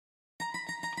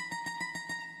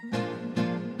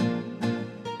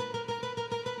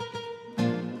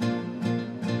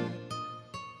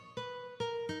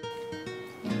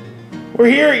We're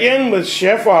here again with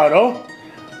Chef Otto,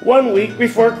 1 week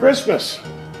before Christmas.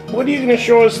 What are you going to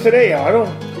show us today, Otto?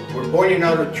 We're boiling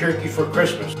out a turkey for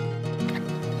Christmas.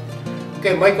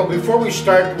 Okay, Michael, before we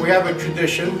start, we have a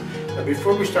tradition that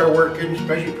before we start working,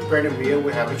 especially preparing a meal,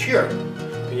 we have a cheer.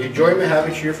 And you join me, have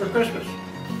a cheer for Christmas.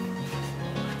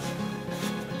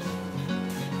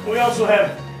 We also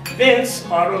have Vince,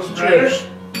 Otto's brother. Cheers.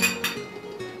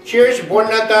 Cheers, buon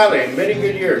Natale, and many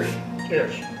good years.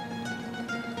 Cheers.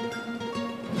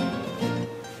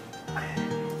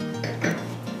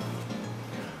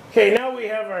 Okay, now we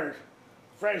have our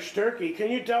fresh turkey. Can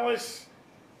you tell us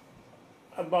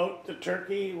about the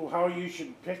turkey, how you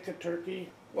should pick a turkey?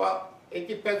 Well, it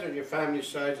depends on your family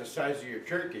size, the size of your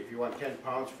turkey. If you want 10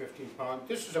 pounds, 15 pounds,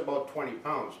 this is about 20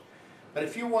 pounds. But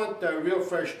if you want real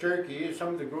fresh turkey, some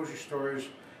of the grocery stores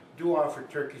do offer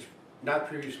turkeys not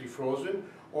previously frozen,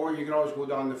 or you can always go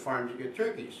down the farm to get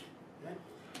turkeys. Okay?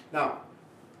 Now,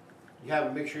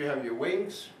 make sure you have your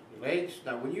wings, your legs.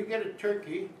 Now, when you get a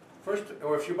turkey, first,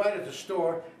 or if you buy it at the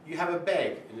store, you have a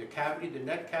bag. In the cavity, the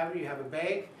neck cavity, you have a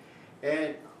bag,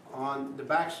 and on the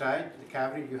back side, the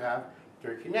cavity, you have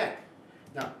turkey neck.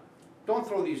 Now, don't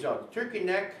throw these out. The turkey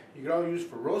neck, you can always use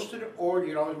for roasted, or you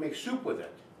can always make soup with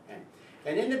it. Okay?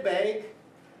 And in the bag,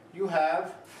 you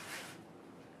have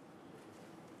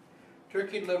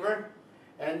turkey liver,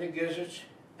 and the gizzards,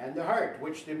 and the heart,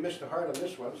 which they missed the heart on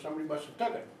this one. Somebody must have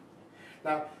took it.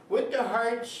 Now, with the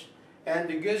hearts and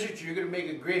the gizzards, you're going to make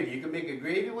a gravy. You can make a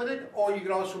gravy with it, or you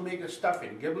can also make a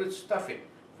stuffing, giblet stuffing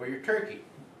for your turkey.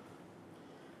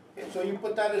 And so you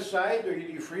put that aside, or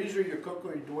you freeze, or you cook,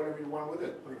 or you do whatever you want with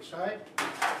it. Put it aside.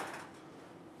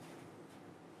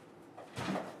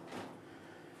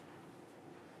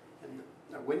 And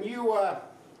now, when you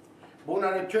bone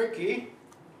out a turkey,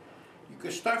 you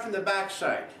can start from the back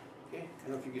side. Okay? I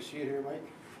don't know if you can see it here, Mike.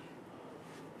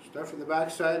 Start from the back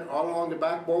side, all along the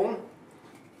backbone.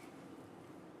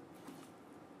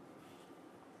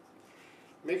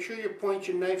 Make sure you point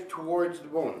your knife towards the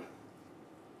bone.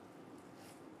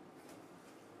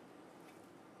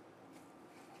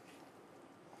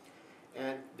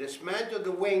 And dismantle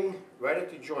the wing right at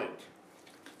the joint.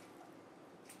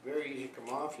 Very easy to come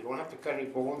off. You don't have to cut any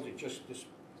bones. You just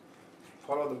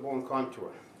follow the bone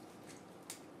contour.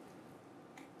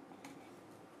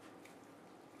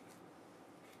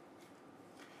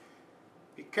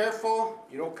 Be careful,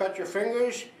 you don't cut your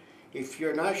fingers. If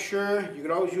you're not sure, you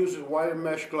can always use wire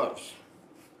mesh gloves.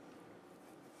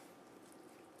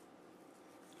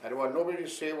 I don't want nobody to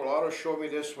say, well, Otto showed me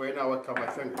this way, now I cut my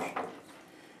fingers.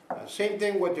 Same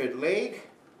thing with your leg.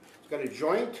 It's got a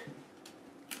joint.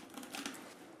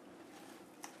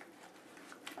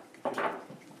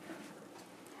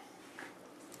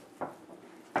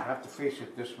 I have to face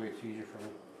it this way, it's easier for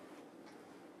me.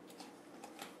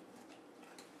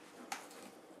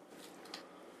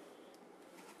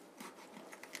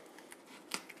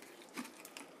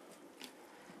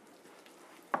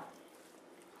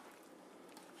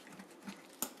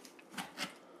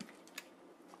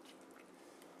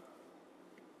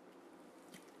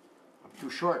 Too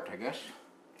short, I guess.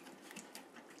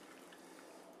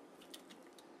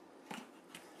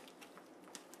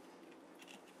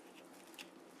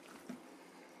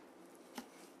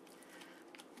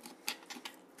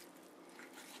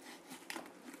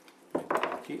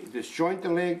 Okay, disjoint the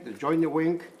leg, disjoint the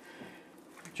wing.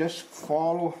 Just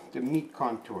follow the meat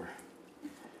contour.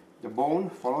 The bone,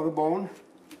 follow the bone.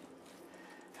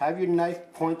 Have your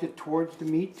knife pointed towards the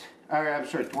meat,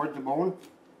 towards the bone.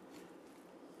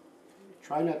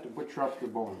 Try not to butcher up your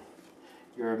bone,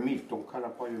 your meat. Don't cut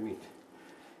up all your meat.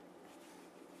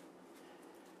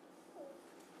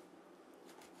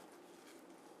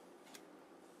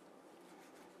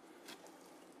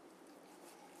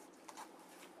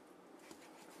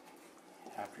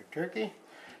 After turkey.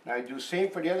 Now I do the same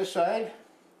for the other side.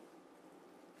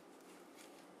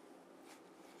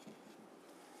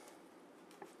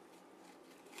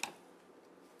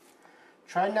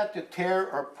 Try not to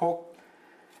tear or poke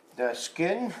the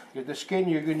skin. The skin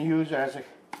you're going to use to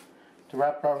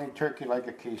wrap around the turkey like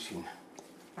a casing.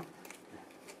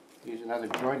 Use another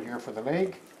joint here for the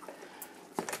leg.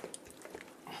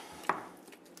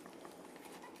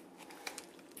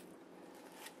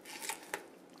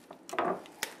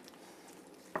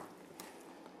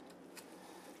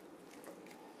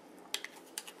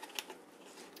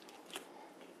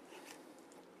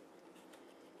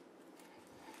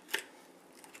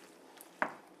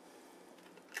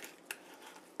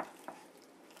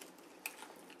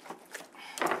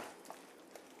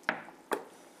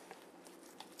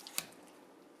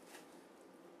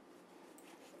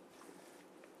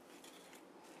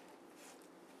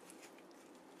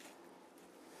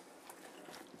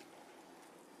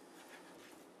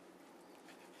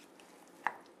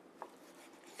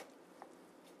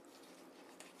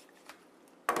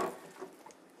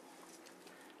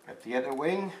 Get the other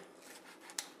wing.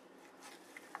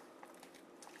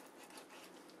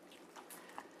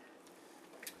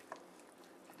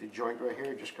 The joint right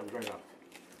here just comes right up.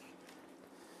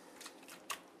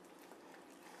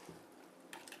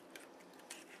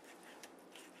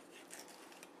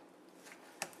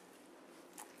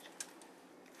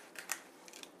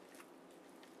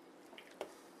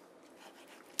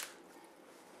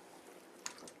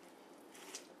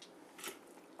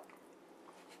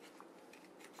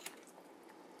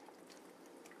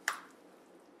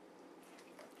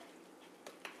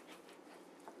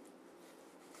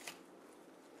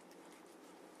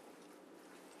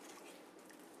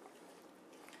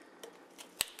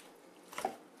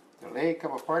 The leg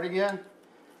come apart again,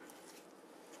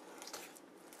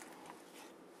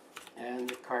 and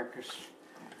the carcass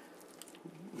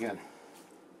again.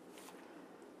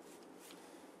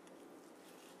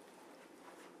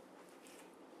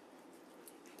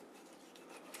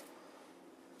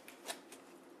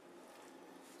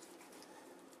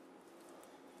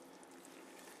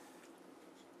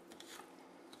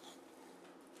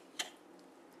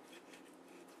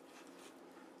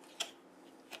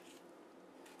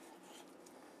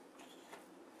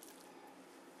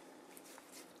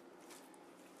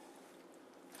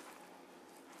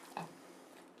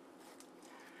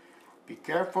 Be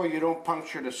careful you don't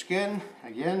puncture the skin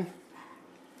again.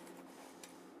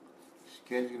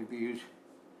 Skin is going to be used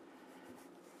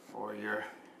for your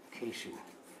casing.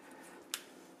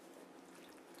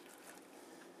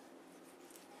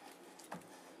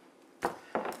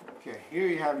 Okay, here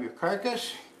you have your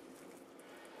carcass,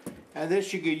 and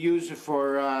this you could use it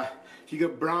for, you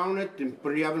could brown it and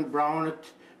put the oven, brown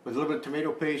it with a little bit of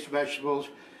tomato paste, vegetables,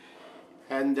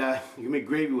 and you can make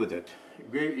gravy with it.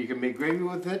 You can make gravy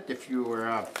with it if you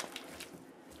were,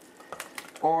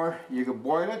 or you can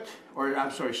boil it, or I'm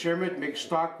sorry, simmer it, make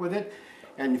stock with it,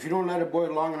 and if you don't let it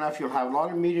boil long enough, you'll have a lot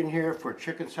of meat in here for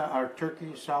chicken or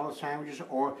turkey salad sandwiches,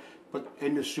 or put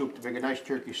in the soup to make a nice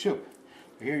turkey soup.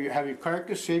 Here you have your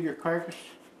carcass. Save your carcass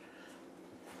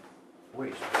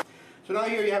waste. So now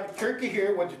here you have the turkey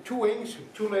here with the 2 wings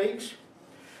and 2 legs.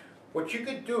 What you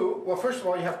could do, well, first of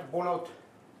all, you have to bone out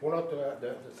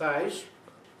the thighs.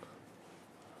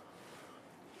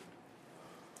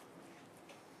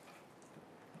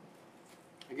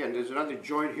 Again, there's another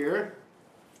joint here.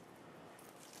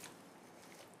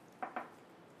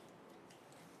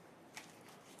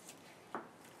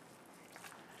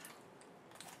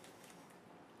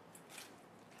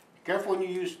 Careful when you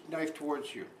use knife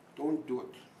towards you. Don't do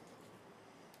it.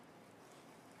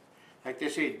 Like they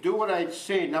say, do what I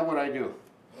say, not what I do.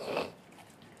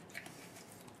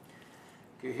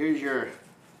 Okay, here's your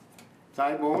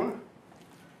thigh bone.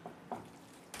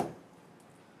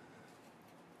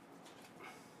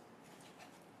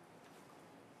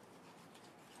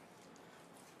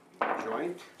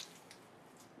 Joint.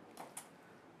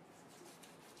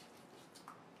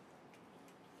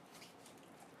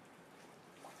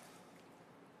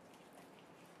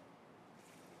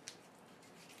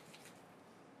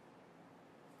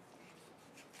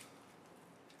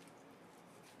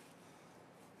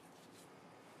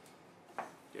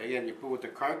 Again, you put with the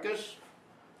carcass.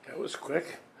 That was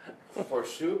quick. Or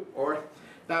soup, or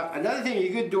now another thing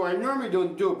you could do, I normally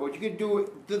don't do it, but you could do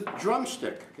it, the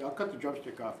drumstick. Okay, I'll cut the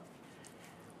drumstick off.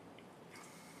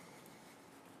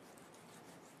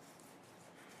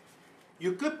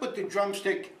 You could put the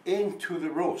drumstick into the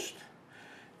roast,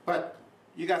 but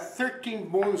you got 13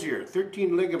 bones here,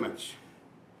 13 ligaments.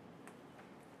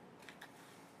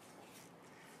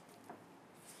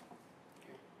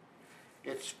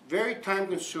 It's very time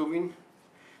consuming.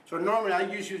 So normally I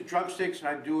just use drumsticks and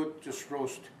I do it just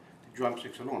roast the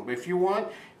drumsticks alone. But if you want,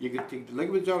 you can take the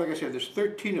ligaments out, like I said, there's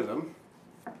 13 of them.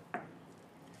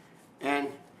 And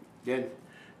then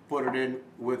put it in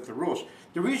with the roast.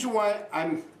 The reason why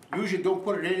I usually don't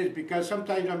put it in is because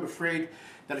sometimes I'm afraid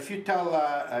that if you tell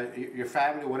your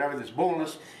family, whatever, that's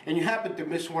boneless, and you happen to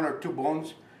miss 1 or 2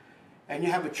 bones, and you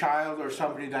have a child or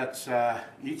somebody that's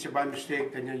eats it by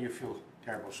mistake, then you feel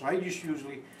terrible. So I just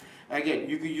usually, again,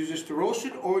 you could use this to roast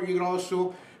it, or you can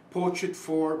also poach it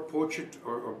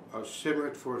or simmer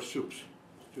it for soups.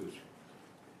 Stews.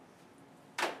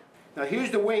 Now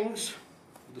here's the wings.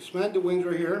 The wings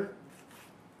are here.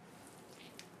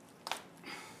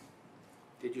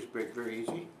 They just break very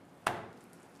easy.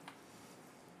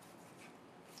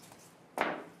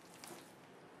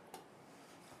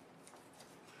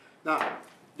 Now,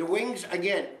 the wings,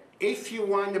 again, if you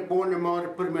want to bone them out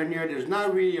and put them in here, there's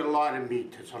not really a lot of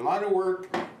meat. It's a lot of work,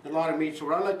 a lot of meat. So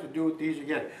what I like to do with these,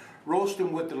 again, roast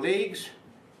them with the legs,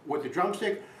 with the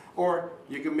drumstick, or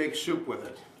you can make soup with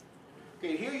it.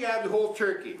 Okay, here you have the whole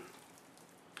turkey.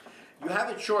 you have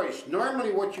a choice.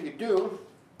 Normally what you could do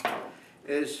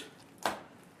is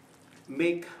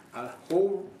make a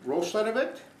whole roast out of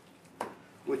it,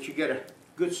 which you get a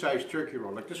good sized turkey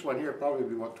roll. Like this one here probably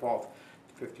be about 12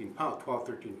 to 15 pounds, 12,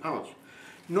 13 pounds.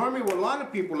 Normally what a lot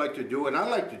of people like to do, and I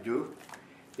like to do,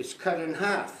 is cut it in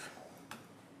half.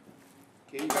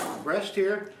 Okay, you got the breast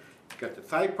here, you got the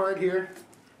thigh part here,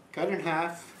 cut in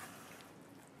half.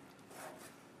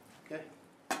 Okay.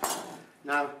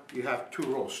 Now you have two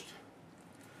roast.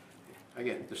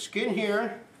 Again, the skin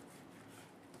here,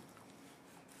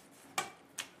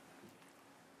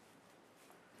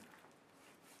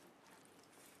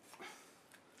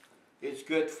 it's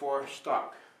good for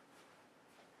stock.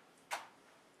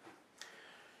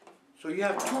 So you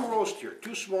have two roasts here,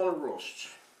 two smaller roasts,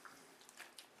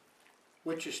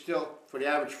 which is still, for the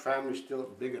average family, still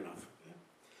big enough. Okay?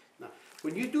 Now,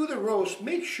 when you do the roast,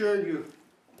 make sure you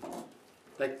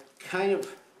like kind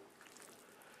of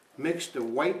mix the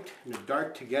white and the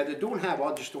dark together. Don't have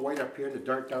all just the white up here and the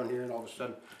dark down here and all of a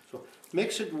sudden. So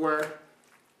mix it where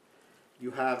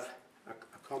you have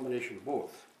a combination of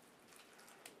both.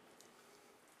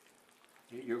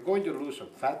 You're going to lose some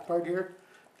fat part here,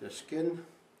 the skin.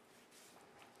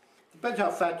 Depends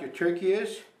how fat your turkey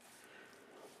is.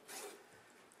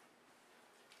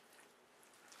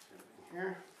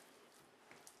 Here.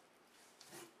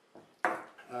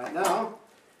 Now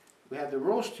we have the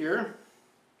roast here.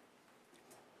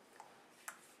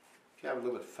 You have a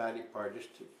little bit fatty part,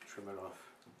 just to trim it off.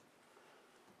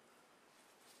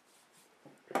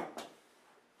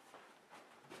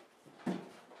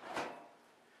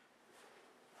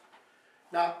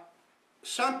 Now,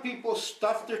 some people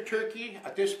stuff their turkey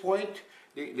at this point.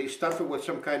 They stuff it with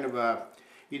some kind of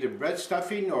either bread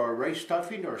stuffing or rice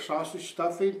stuffing or sausage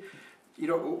stuffing. You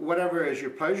know, whatever is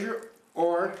your pleasure.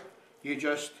 Or you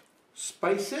just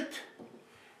spice it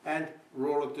and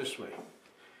roll it this way.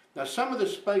 Now, some of the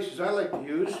spices I like to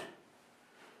use,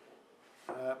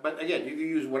 but again, you can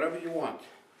use whatever you want.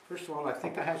 First of all, I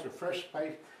think I have some fresh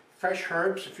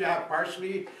herbs. If you have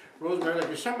parsley, rosemary, like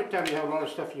in the summertime you have a lot of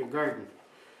stuff in your garden.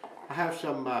 I have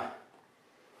some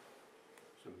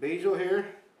basil here.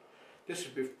 This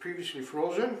has been previously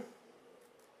frozen.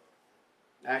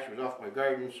 Actually, it was off my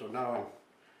garden, so now I'm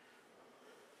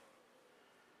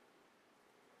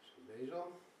some basil.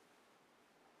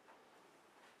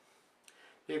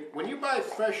 When you buy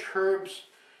fresh herbs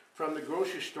from the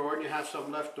grocery store and you have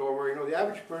some left over, you know, the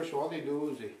average person, all they do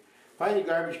is they find a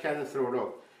garbage can and throw it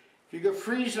out. If you go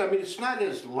freeze it, I mean, it's not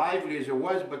as lively as it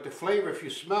was, but the flavor, if you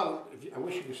smell, I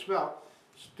wish you could smell,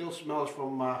 still smells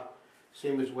from,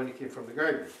 same as when it came from the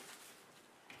garden.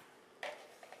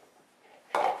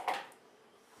 A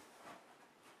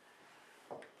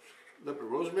little bit of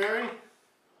rosemary.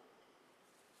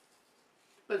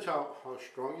 Depends how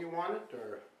strong you want it,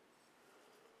 or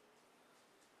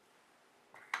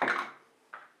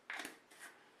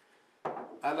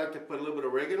I like to put a little bit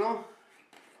of oregano.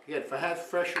 Again, if I had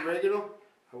fresh oregano,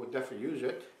 I would definitely use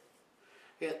it.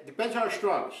 Yeah, it depends how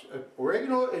strong.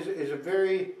 Oregano is a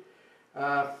very,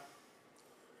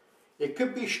 it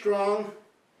could be strong,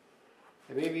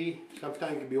 and maybe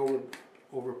sometimes it can be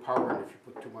overpowering if you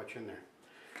put too much in there.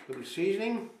 A little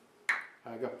seasoning.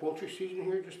 I got poultry seasoning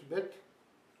here, just a bit.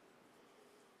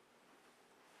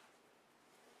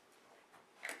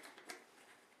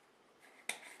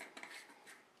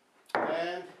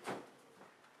 And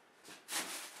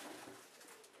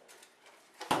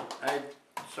add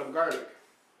some garlic.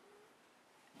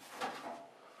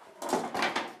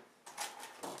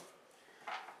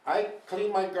 I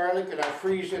clean my garlic and I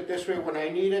freeze it this way when I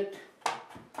need it.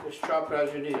 Just chop it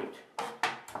as you need it.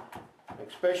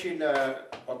 Especially in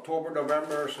October,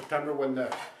 November, or September when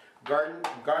the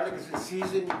garlic is in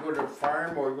season, you go to the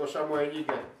farm or you go somewhere and you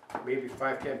get maybe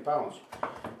 5–10 pounds.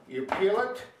 You peel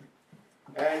it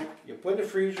and you put it in the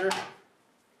freezer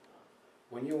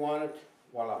when you want it,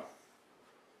 voila.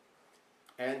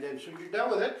 And then as soon as you're done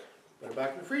with it, put it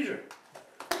back in the freezer.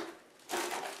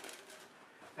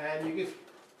 And you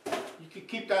can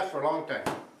keep that for a long time.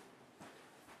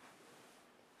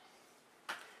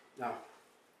 Now,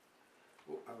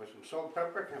 I got some salt and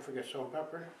pepper, can't forget salt and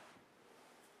pepper.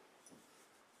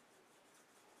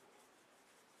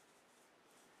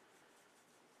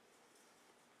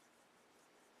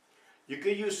 You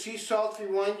could use sea salt if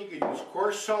you want, you could use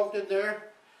coarse salt in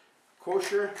there,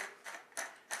 kosher,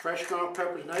 fresh ground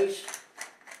pepper is nice.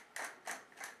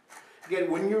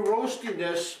 Again, when you're roasting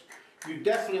this, you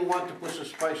definitely want to put some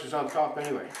spices on top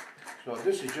anyway. So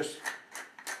this is just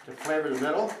to flavor the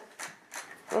middle.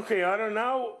 Okay, Otto,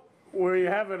 now where you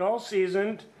have it all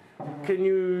seasoned, can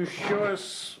you show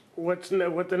us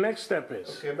what the next step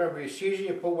is. Okay, remember you season,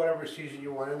 you put whatever season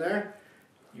you want in there.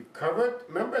 You cover it.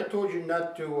 Remember I told you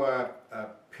not to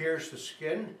pierce the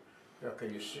skin? Okay,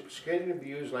 your skin can be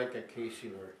used like a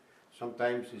casing, or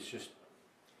sometimes it's just,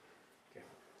 okay.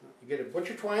 You get a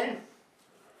butcher twine.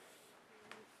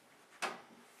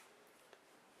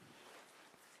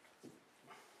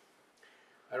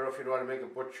 I don't know if you want to make a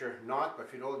butcher knot, but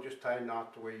if you don't, just tie a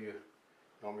knot the way you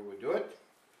normally would do it.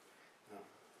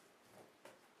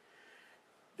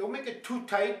 Don't make it too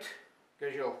tight,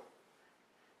 because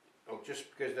just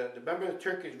because the member of the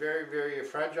turkey is very, very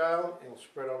fragile, and it'll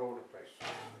spread all over the place.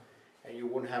 And you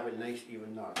won't have a nice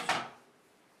even knot.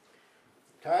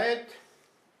 Tie it,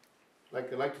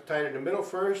 like I like to tie it in the middle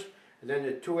first, and then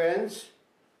the two ends.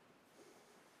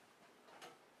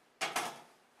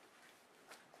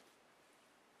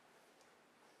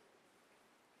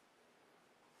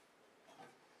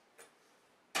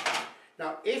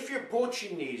 Now, if you're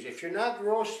poaching these, if you're not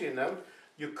roasting them,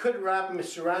 you could wrap them in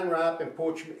saran wrap and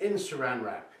poach them in saran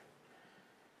wrap.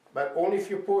 But only if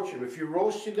you're poaching them. If you're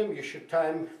roasting them, you should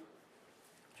tie them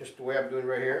just the way I'm doing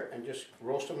right here, and just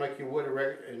roast them like you would a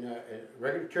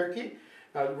regular turkey.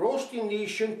 Now, roasting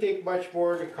these shouldn't take much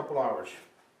more than a couple hours.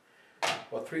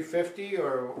 About 350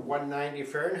 or 190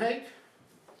 Fahrenheit.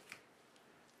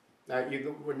 Now,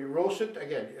 when you roast it,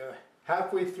 again,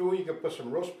 halfway through you can put some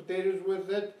roast potatoes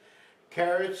with it.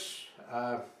 Carrots,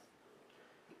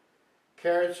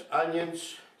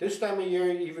 onions. This time of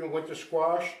year, even winter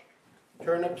squash,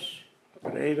 turnips.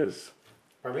 Potatoes.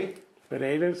 Pardon me?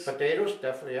 Potatoes. Potatoes,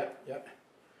 definitely, yeah, yeah.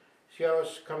 See how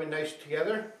it's coming nice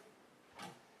together?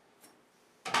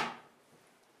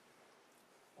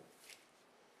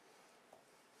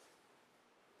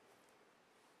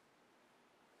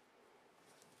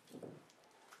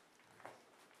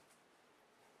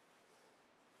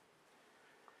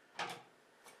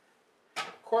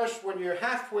 Of course, when you're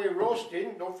halfway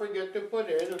roasting, don't forget to put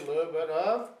in a little bit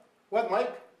of, what,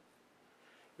 Mike?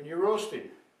 When you're roasting,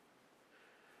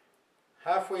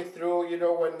 halfway through, you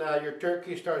know, when your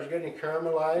turkey starts getting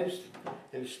caramelized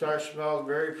and it starts smelling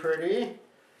very pretty,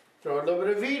 throw a little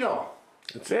bit of vino.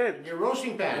 That's it. In your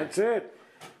roasting pan. That's it.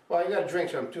 Well, you got to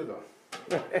drink some too,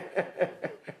 though.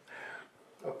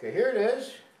 Okay, here it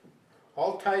is,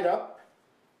 all tied up.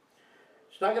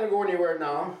 It's not going to go anywhere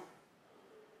now.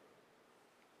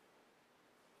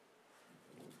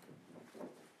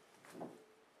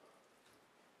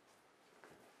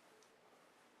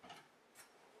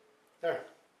 There.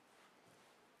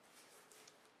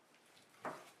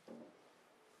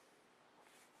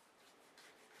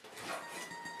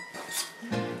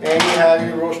 And you have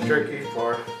your roast turkey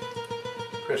for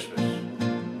Christmas.